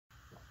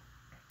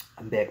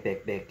I'm back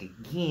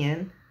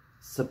again.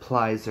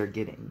 Supplies are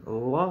getting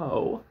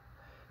low.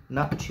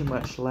 Not too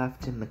much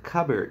left in the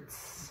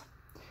cupboards.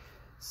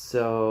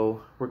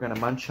 So we're gonna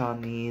munch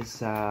on these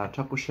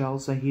taco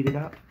shells I heated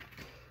up.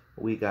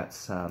 We got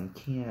some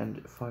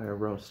canned fire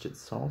roasted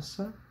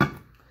salsa.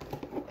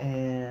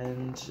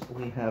 And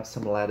we have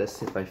some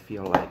lettuce if I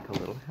feel like a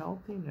little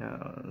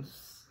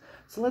healthiness.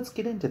 So let's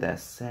get into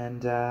this.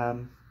 And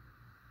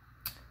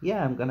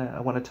yeah, I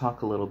want to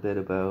talk a little bit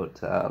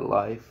about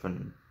life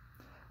and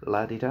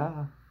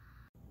la-di-da.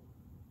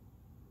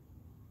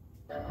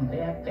 Back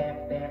again.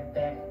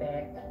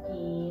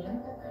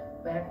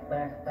 Back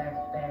again.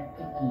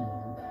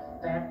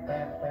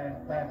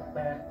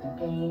 Back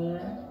again.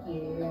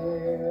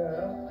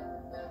 Yeah.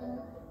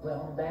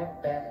 Well, back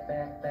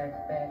again. Back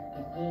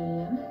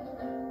again.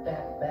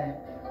 Back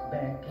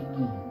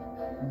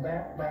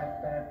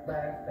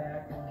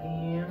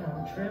again.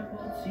 I'm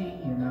Triple T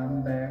and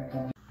I'm back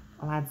again.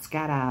 Let's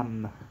get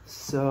 'em.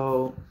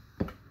 So,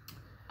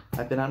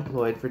 I've been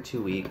unemployed for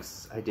 2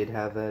 weeks. I did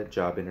have a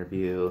job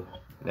interview.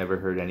 Never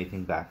heard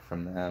anything back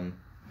from them.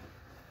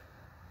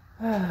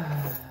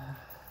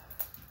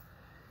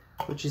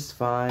 Which is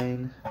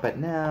fine. But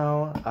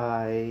now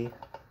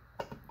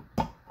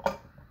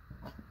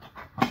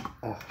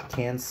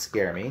cans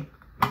scare me.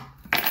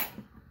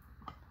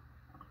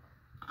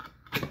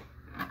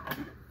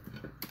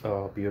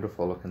 Oh,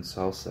 beautiful looking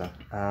salsa.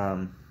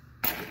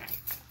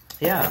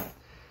 Yeah.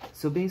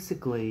 So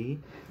basically,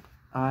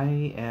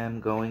 I am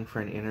going for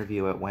an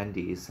interview at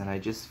Wendy's, and I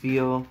just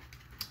feel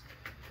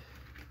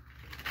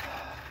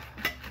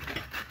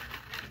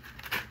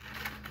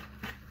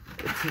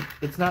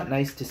it's not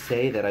nice to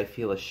say that I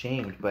feel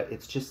ashamed, but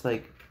it's just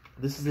like,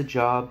 this is a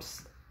job,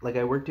 like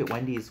I worked at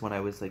Wendy's when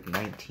I was like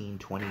 19,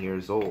 20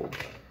 years old.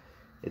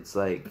 It's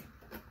like,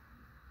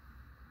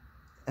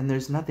 and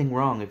there's nothing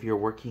wrong if you're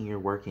working, you're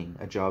working.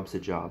 A job's a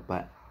job,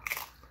 but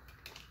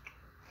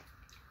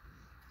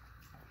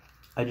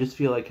I just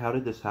feel like, how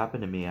did this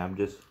happen to me? I'm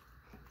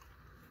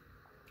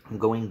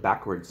going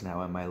backwards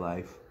now in my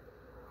life.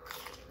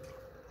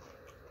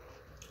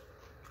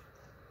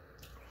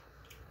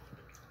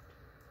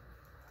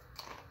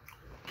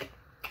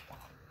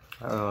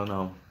 I don't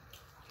know.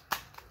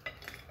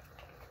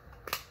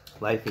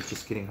 Life is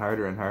just getting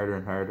harder and harder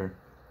and harder.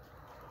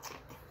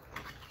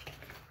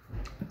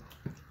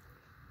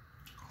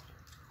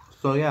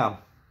 So yeah,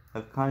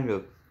 I've kind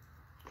of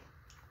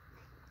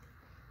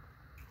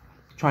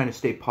trying to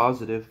stay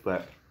positive,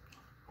 but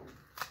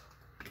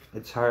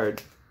it's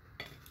hard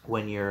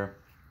when you're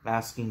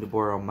asking to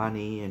borrow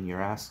money and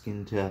you're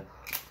asking to,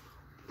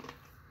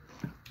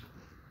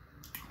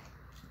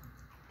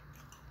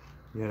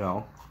 you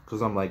know,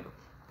 because I'm like,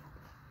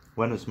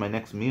 when is my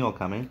next meal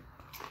coming?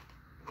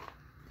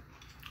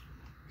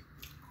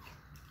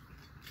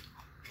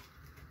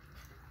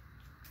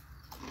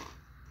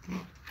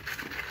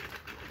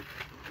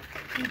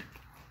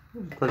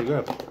 It's pretty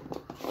good.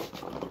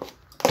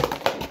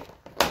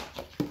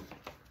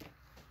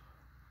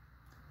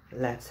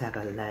 Let's have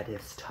a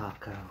lettuce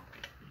taco.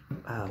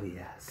 Oh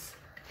yes.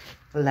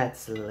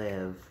 Let's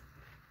live.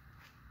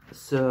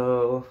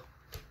 So,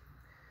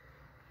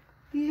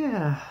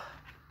 yeah.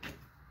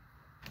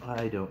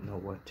 I don't know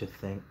what to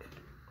think.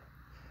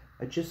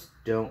 I just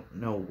don't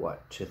know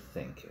what to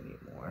think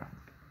anymore.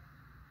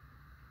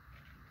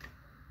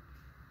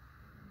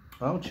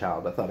 Oh,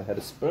 child, I thought I had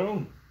a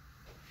spoon.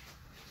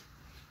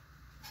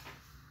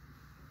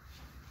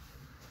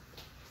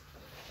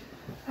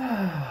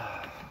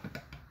 I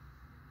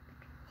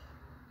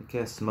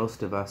guess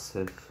most of us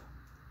have,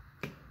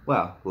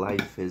 well,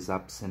 life is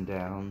ups and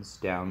downs,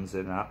 downs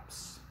and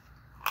ups.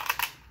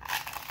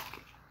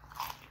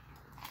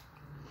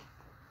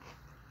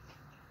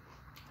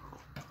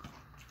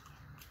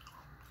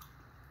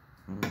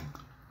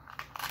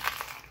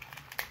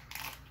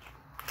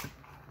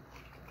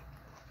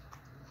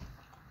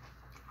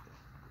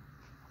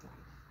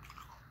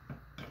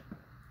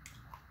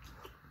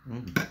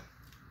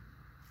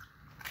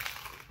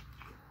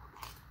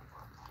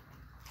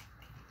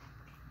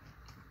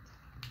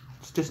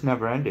 It's just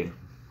never ending.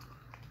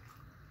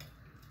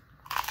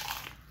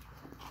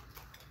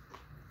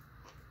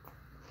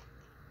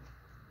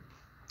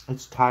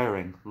 It's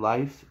tiring.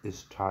 Life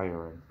is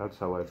tiring. That's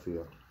how I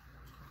feel.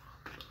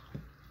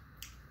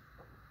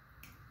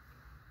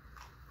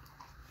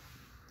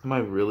 Am I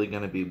really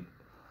gonna be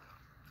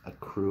a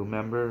crew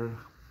member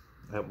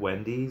at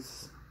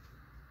Wendy's?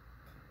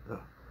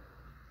 Ugh.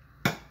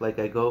 Like,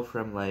 I go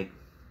from like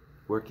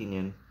working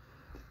in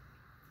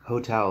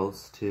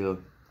hotels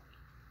to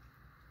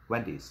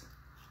Wendy's.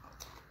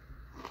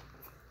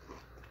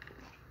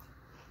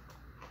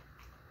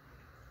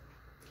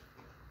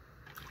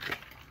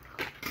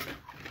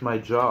 My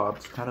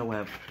jobs kind of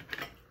went,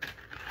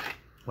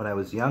 when I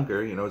was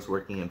younger, you know, I was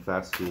working in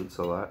fast foods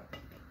a lot.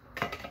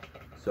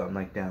 So I'm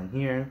like down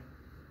here,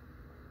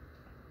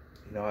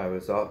 you know, I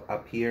was all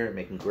up here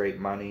making great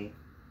money.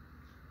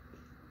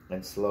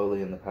 And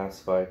slowly in the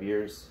past 5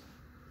 years,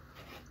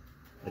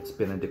 it's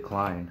been a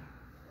decline.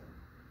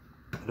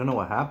 I don't know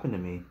what happened to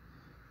me.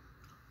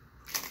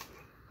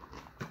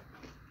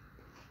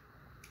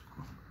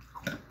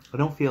 I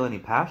don't feel any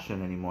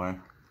passion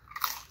anymore.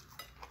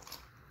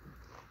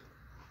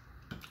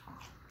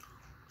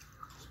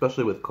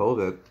 Especially with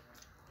COVID.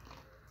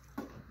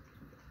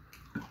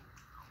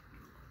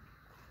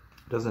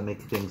 Doesn't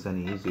make things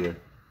any easier.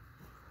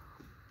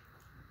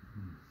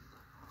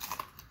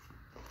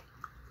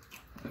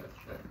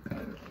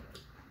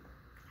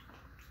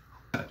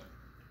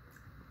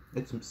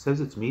 It says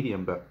it's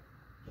medium, but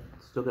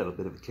it's still got a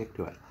bit of a kick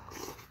to it.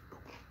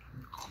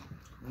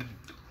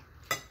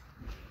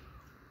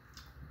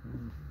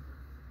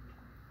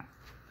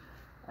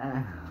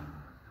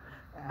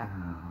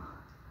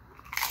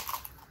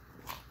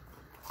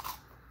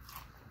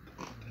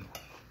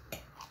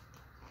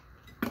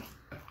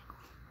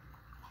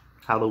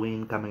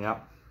 Halloween coming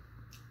up.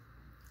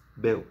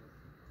 Bill.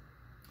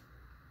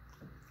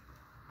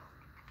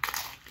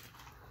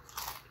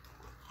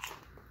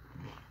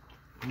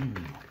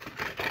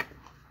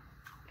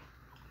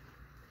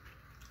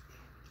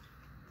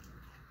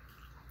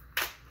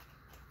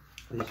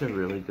 These are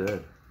really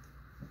good.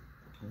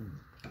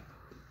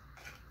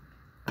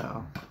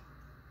 Oh.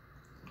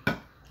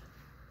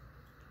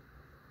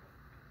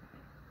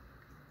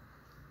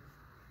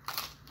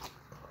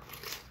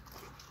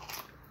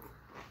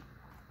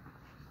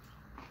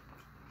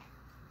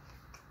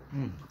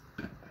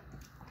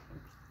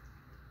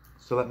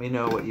 So let me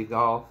know what you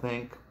all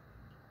think.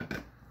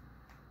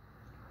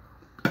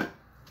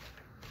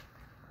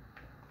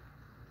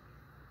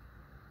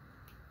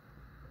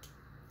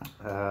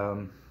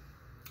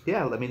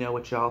 Yeah, let me know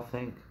what y'all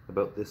think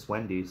about this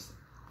Wendy's.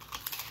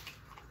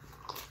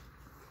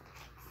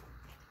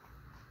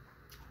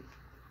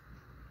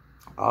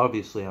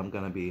 Obviously, I'm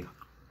going to be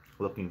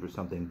looking for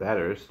something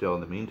better still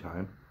in the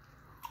meantime.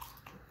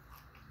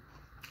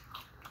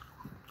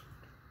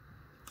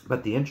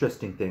 But the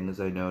interesting thing, as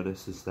I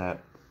notice, is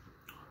that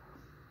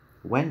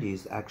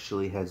Wendy's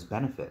actually has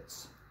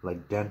benefits,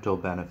 like dental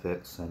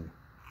benefits and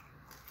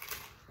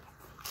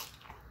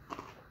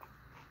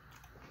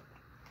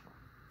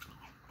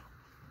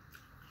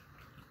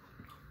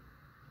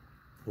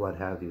what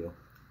have you.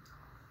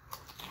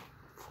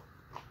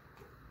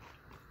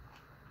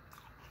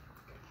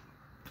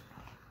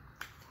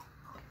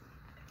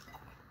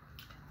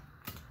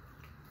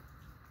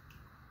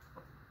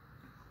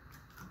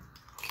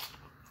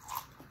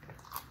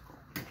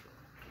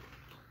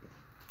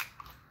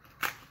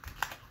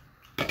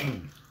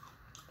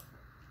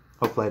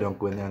 Hopefully I don't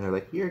go in there and they're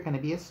like, you're going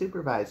to be a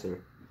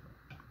supervisor.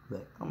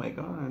 Like, oh my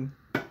god.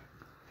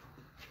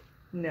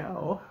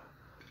 No.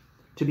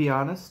 To be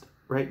honest,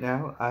 right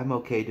now, I'm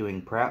okay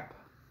doing prep.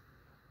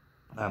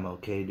 I'm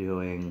okay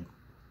doing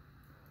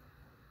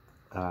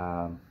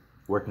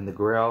working the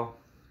grill.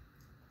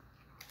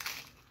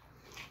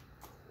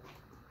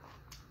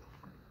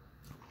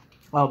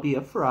 I'll be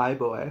a fry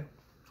boy.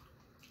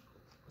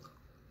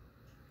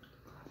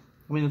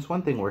 I mean, it's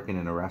one thing working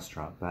in a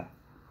restaurant, but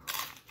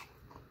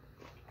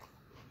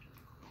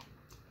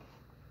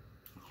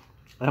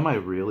am I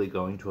really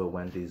going to a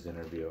Wendy's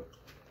interview?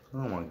 Oh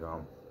my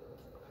god.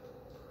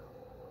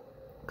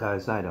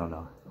 Guys, I don't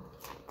know.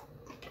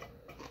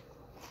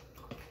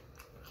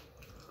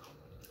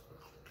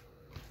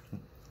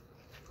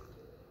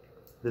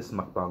 This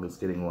mukbang is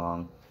getting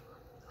long.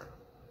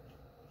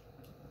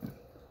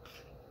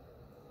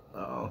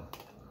 Oh.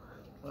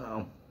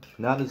 Well,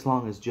 not as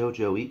long as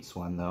JoJo Eats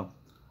one, though.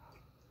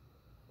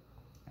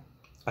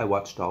 I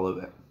watched all of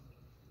it.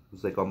 It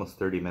was like almost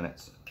 30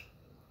 minutes.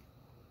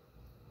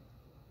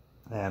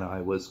 And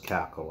I was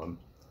cackling.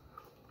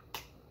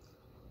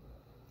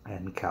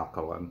 And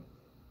cackling.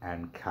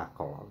 And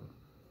cackling.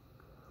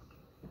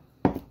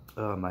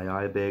 Oh, my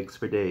eye begs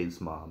for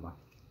days, Mama.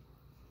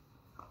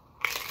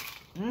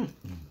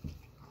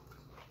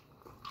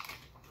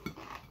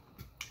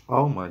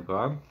 Oh my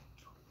god.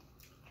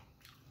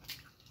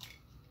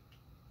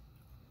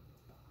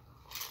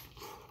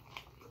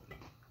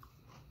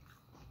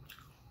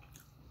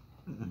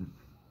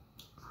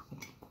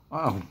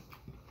 Wow.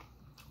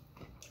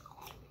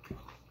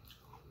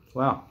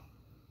 Well,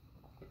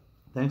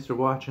 thanks for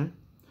watching,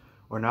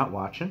 or not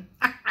watching.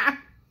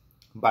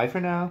 Bye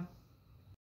for now.